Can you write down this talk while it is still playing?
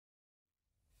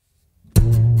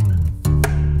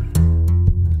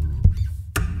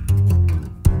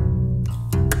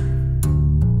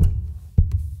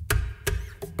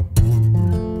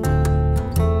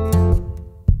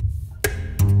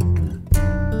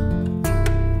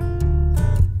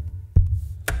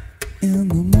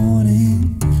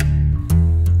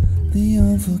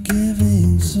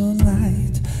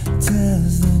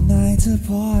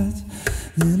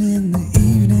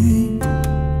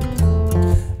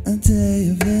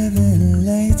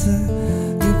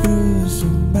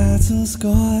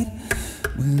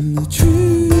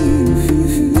truth,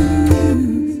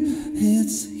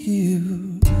 it's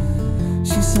you.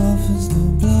 She softens the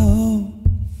blow,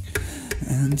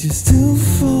 and you still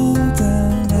fall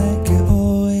down like you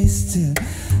always do,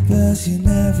 but she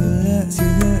never lets you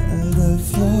hit the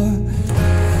floor.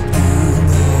 And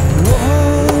the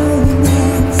wall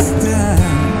knocks down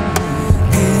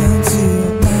into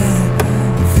my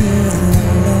feeling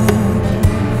alone.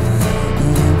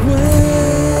 And I'm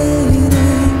waiting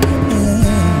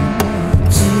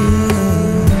till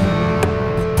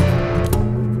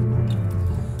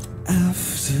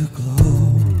Afterglow.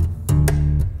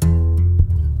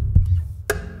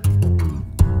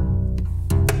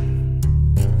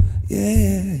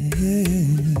 Yeah,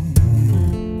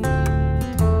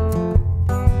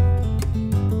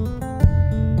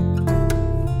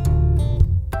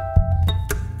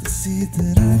 the seed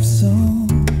that I've sown,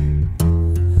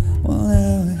 well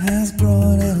now it has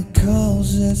grown and it calls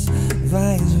its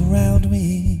vines around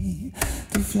me.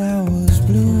 The flowers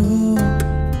bloom,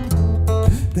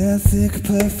 their thick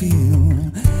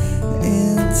perfume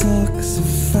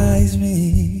intoxifies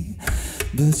me,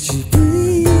 but she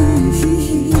breathes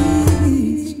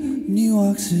new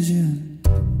oxygen,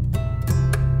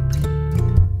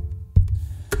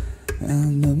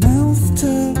 and the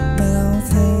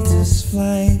mouth-to-mouth head is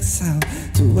flying south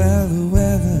to where the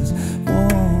weather's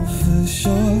warm for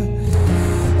sure.